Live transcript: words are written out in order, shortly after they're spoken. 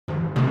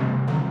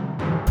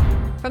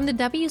From the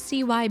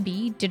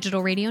WCYB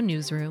Digital Radio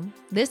Newsroom,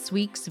 this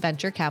week's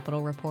Venture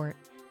Capital Report.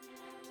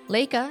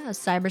 Leica, a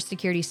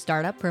cybersecurity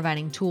startup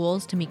providing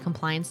tools to meet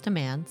compliance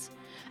demands,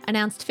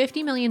 announced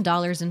 $50 million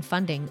in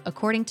funding,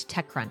 according to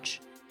TechCrunch.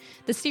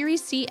 The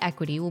Series C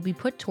equity will be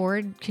put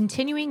toward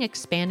continuing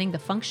expanding the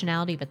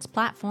functionality of its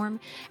platform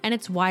and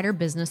its wider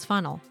business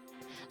funnel.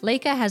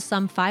 Leica has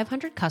some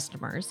 500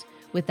 customers,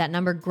 with that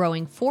number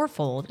growing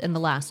fourfold in the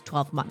last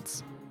 12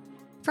 months.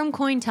 From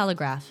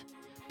Cointelegraph,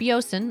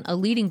 Biosin, a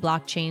leading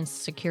blockchain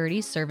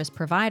security service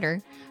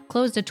provider,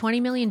 closed a $20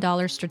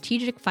 million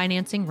strategic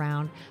financing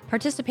round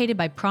participated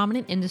by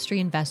prominent industry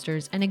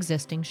investors and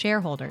existing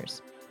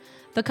shareholders.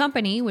 The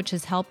company, which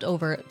has helped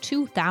over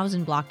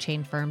 2,000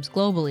 blockchain firms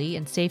globally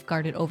and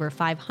safeguarded over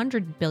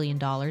 $500 billion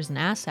in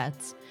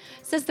assets,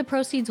 says the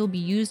proceeds will be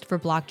used for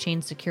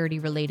blockchain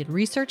security-related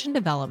research and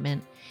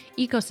development,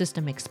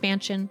 ecosystem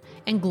expansion,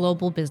 and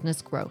global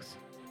business growth.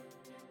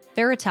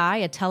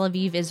 Veritai, a Tel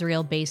Aviv,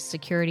 Israel-based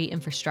security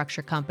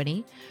infrastructure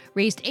company,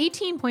 raised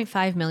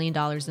 $18.5 million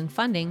in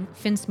funding,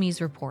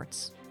 FinSme's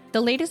reports.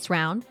 The latest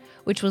round,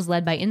 which was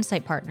led by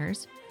Insight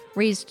Partners,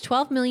 raised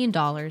 $12 million,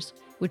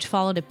 which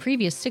followed a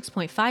previous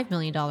 $6.5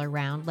 million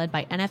round led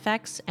by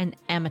NFX and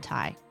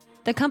Amatai.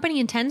 The company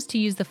intends to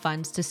use the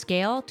funds to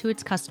scale to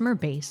its customer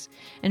base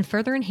and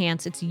further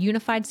enhance its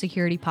unified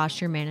security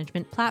posture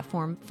management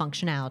platform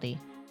functionality.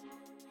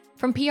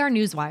 From PR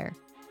Newswire,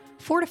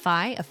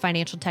 Fortify, a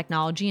financial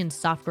technology and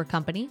software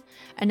company,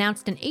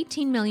 announced an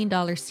 $18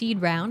 million seed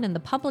round in the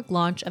public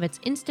launch of its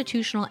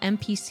institutional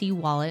MPC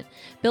wallet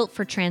built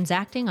for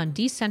transacting on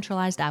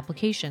decentralized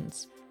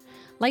applications.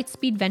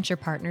 Lightspeed Venture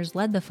Partners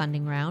led the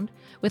funding round,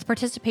 with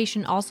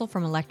participation also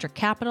from Electric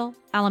Capital,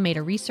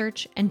 Alameda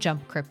Research, and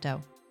Jump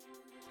Crypto.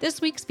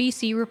 This week's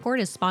VC report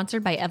is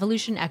sponsored by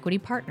Evolution Equity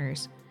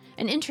Partners,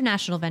 an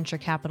international venture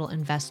capital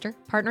investor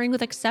partnering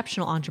with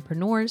exceptional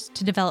entrepreneurs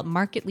to develop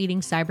market-leading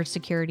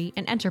cybersecurity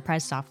and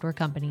enterprise software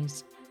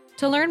companies.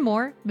 To learn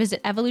more,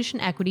 visit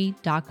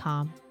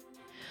evolutionequity.com.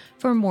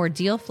 For more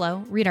deal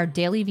flow, read our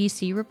daily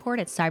VC report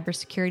at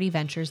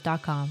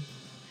cybersecurityventures.com.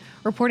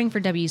 Reporting for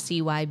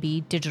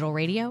WCYB Digital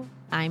Radio,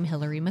 I'm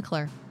Hillary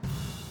McClure.